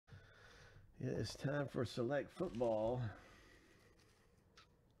It is time for select football.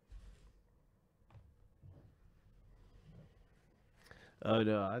 Oh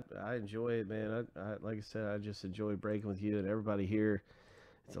no, I enjoy it, man. I like I said, I just enjoy breaking with you and everybody here.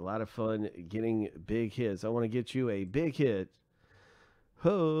 It's a lot of fun getting big hits. I want to get you a big hit.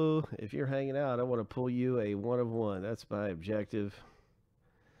 Ho! If you're hanging out, I want to pull you a 1 of 1. That's my objective.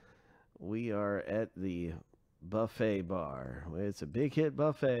 We are at the buffet bar. It's a big hit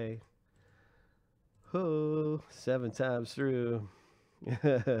buffet. Ho! 7 times through.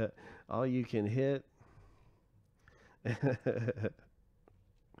 All you can hit.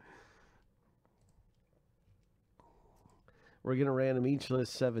 We're going to random each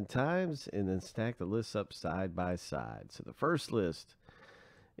list 7 times and then stack the lists up side by side. So the first list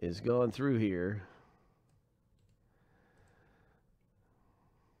is going through here.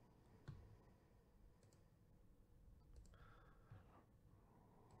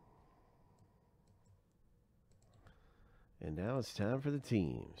 And now it's time for the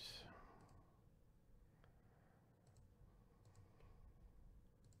teams.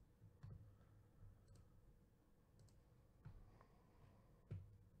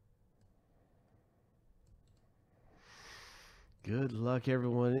 Good luck,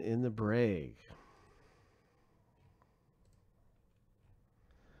 everyone, in the break.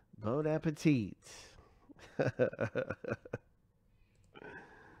 Bon appetit.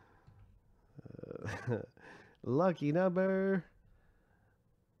 Lucky number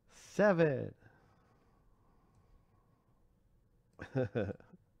 7.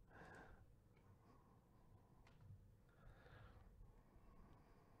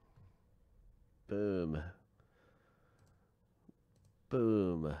 Boom.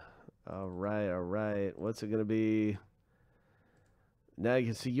 Boom. All right, all right. What's it going to be? Now you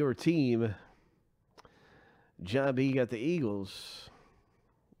can see your team. John B, you got the Eagles.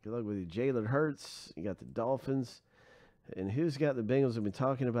 Good luck with you. Jalen Hurts. You got the Dolphins. And who's got the Bengals? We've been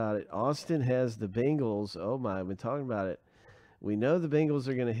talking about it. Austin has the Bengals. Oh, my. I've been talking about it. We know the Bengals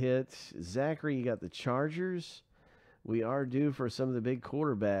are going to hit. Zachary, you got the Chargers. We are due for some of the big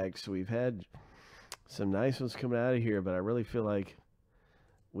quarterbacks. We've had some nice ones coming out of here, but I really feel like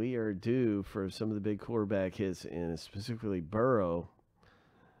we are due for some of the big quarterback hits, and specifically Burrow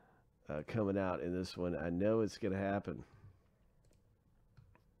coming out in this one. I know it's going to happen.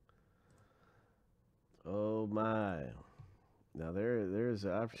 Oh, my. Now, there's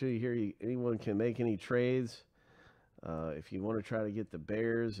an opportunity here. Anyone can make any trades. If you want to try to get the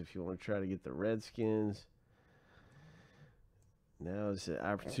Bears, if you want to try to get the Redskins, now is the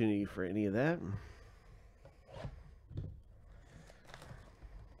opportunity for any of that.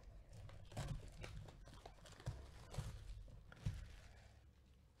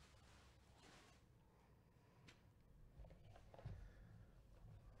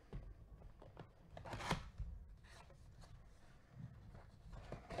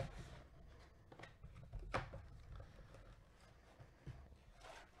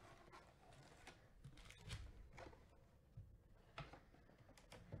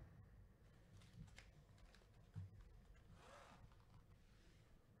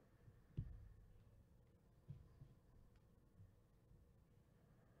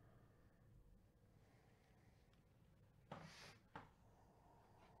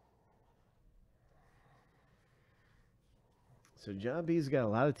 So John B's got a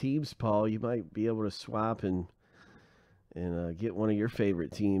lot of teams, Paul. You might be able to swap and get one of your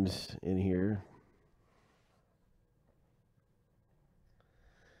favorite teams in here.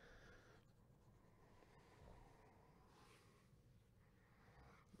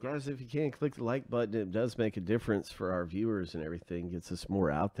 Guys, if you can, click the like button. It does make a difference for our viewers and everything. Gets us more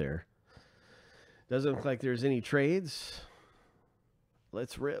out there. Doesn't look like there's any trades.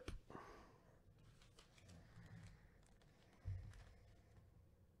 Let's rip.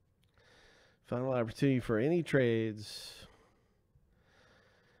 Final opportunity for any trades.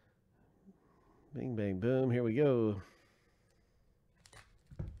 Bing, bang, boom. Here we go.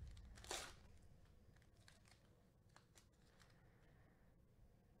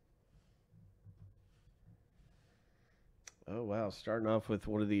 Oh, wow. Starting off with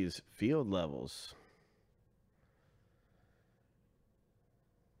one of these field levels.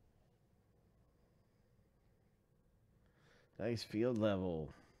 Nice field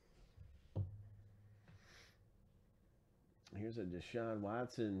level. Here's a Deshaun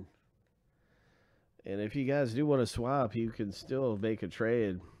Watson. And if you guys do want to swap, you can still make a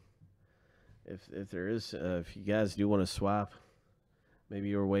trade. If there is, if you guys do want to swap, maybe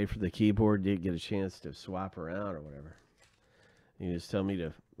you're away from the keyboard, didn't get a chance to swap around or whatever. You just tell me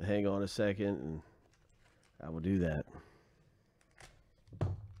to hang on a second, and I will do that.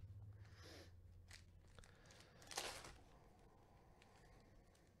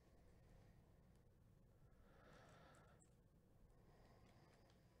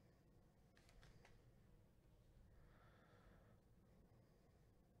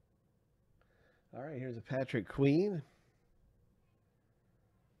 All right, here's a Patrick Queen.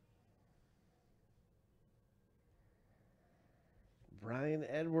 Brian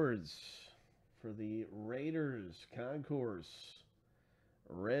Edwards for the Raiders. Concourse.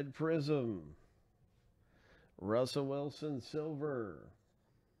 Red Prizm. Russell Wilson silver.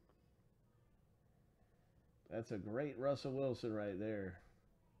 That's a great Russell Wilson right there.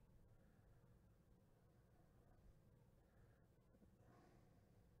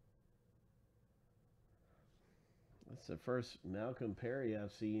 That's the first Malcolm Perry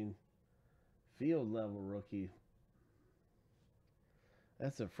I've seen field level rookie.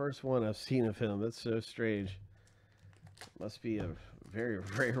 That's the first one I've seen of him. That's so strange. Must be a very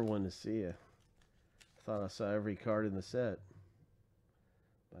rare one to see. I thought I saw every card in the set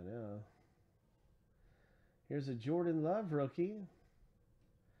by now. Here's a Jordan Love rookie.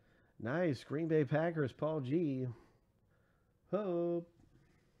 Nice. Green Bay Packers, Paul G. Hope.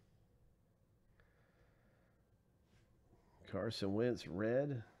 Carson Wentz,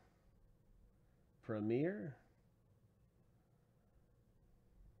 red. Premier.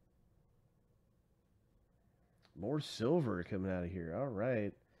 More silver coming out of here. All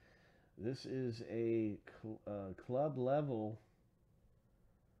right. This is a club level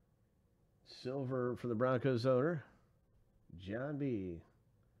silver for the Broncos owner, John B.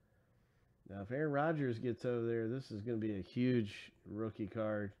 Now, if Aaron Rodgers gets over there, this is going to be a huge rookie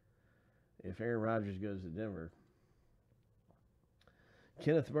card if Aaron Rodgers goes to Denver.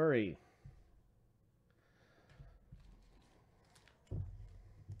 Kenneth Murray.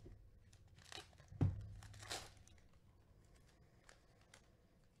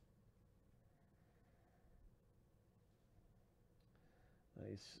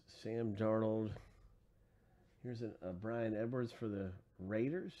 Nice. Sam Darnold. Here's a Brian Edwards for the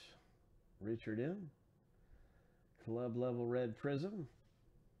Raiders. Richard M. Club level red Prizm.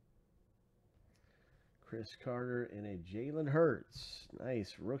 Chris Carter and a Jalen Hurts.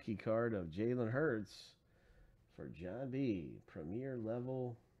 Nice rookie card of Jalen Hurts for John B. Premier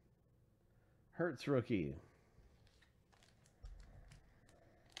level Hurts rookie.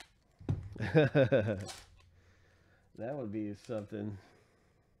 That would be something.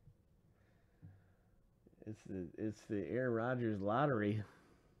 It's the Aaron Rodgers lottery.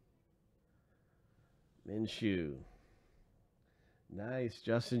 Minshew. Nice.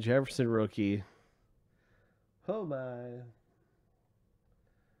 Justin Jefferson rookie. Oh my.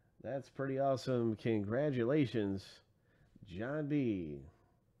 That's pretty awesome. Congratulations, John B.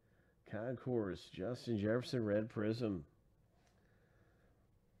 Concourse. Justin Jefferson red Prizm.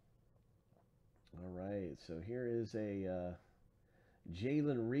 All right. So here is a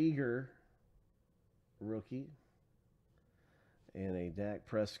Jalen Reagor rookie. And a Dak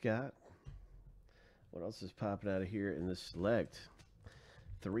Prescott. What else is popping out of here in the select?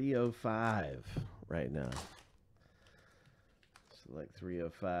 305 right now. Select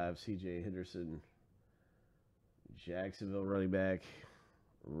 305. CJ Henderson. Jacksonville running back.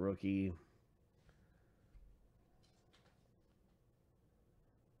 Rookie.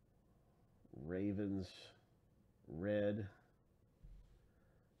 Ravens. Red.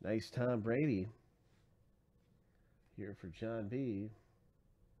 Nice Tom Brady. Here for John B.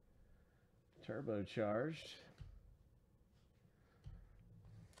 Turbocharged.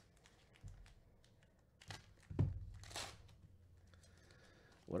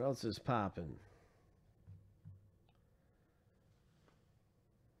 What else is popping?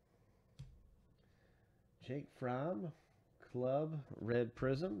 Jake Fromm, Club, red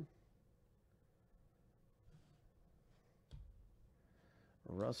Prizm.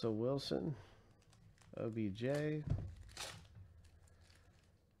 Russell Wilson, OBJ.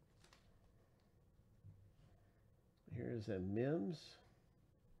 Here's a Mims.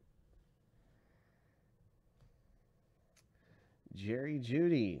 Jerry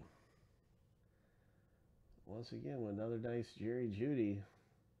Jeudy. Once again, another nice Jerry Jeudy.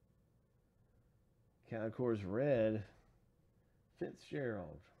 Concourse red.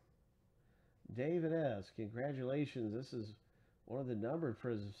 Fitzgerald. David S. Congratulations. This is one of the numbered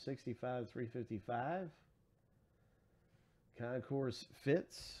Prizms, 65-355. Concourse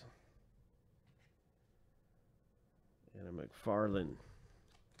Fitz. And a McFarland.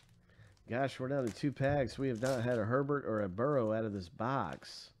 Gosh, we're down to 2 packs. We have not had a Herbert or a Burrow out of this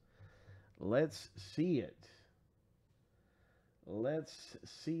box. Let's see it. Let's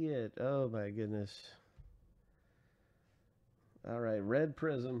see it. Oh, my goodness. All right, red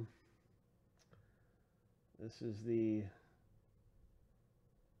Prizm. This is the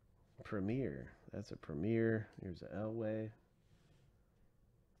Premier. That's a Premier. Here's an Elway.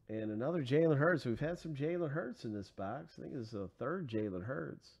 And another Jalen Hurts. We've had some Jalen Hurts in this box. I think this is the 3rd Jalen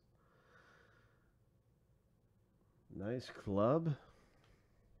Hurts. Nice club.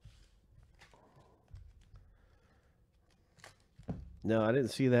 No, I didn't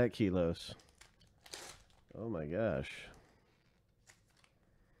see that, Kilos. Oh my gosh.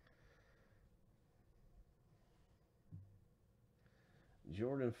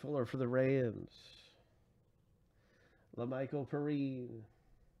 Jordan Fuller for the Rams. LaMichael Perine.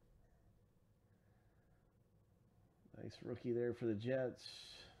 Nice rookie there for the Jets.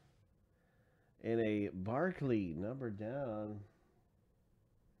 And a Barkley number down.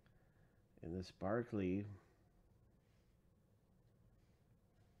 And this Barkley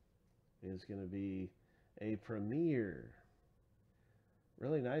is going to be a premier.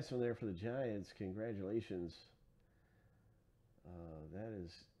 Really nice one there for the Giants. Congratulations. That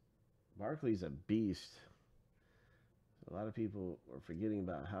is, Barkley's a beast. A lot of people are forgetting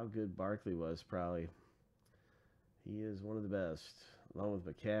about how good Barkley was, probably. He is one of the best, along with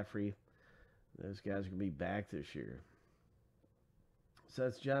McCaffrey. Those guys are going to be back this year. So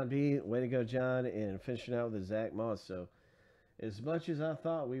that's John B. Way to go, John. And finishing out with the Zach Moss. So as much as I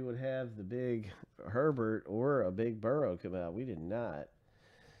thought we would have the big Herbert or a big Burrow come out, we did not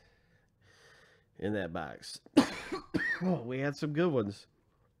in that box. We had some good ones.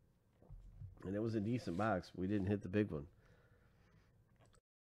 And it was a decent box. We didn't hit the big one.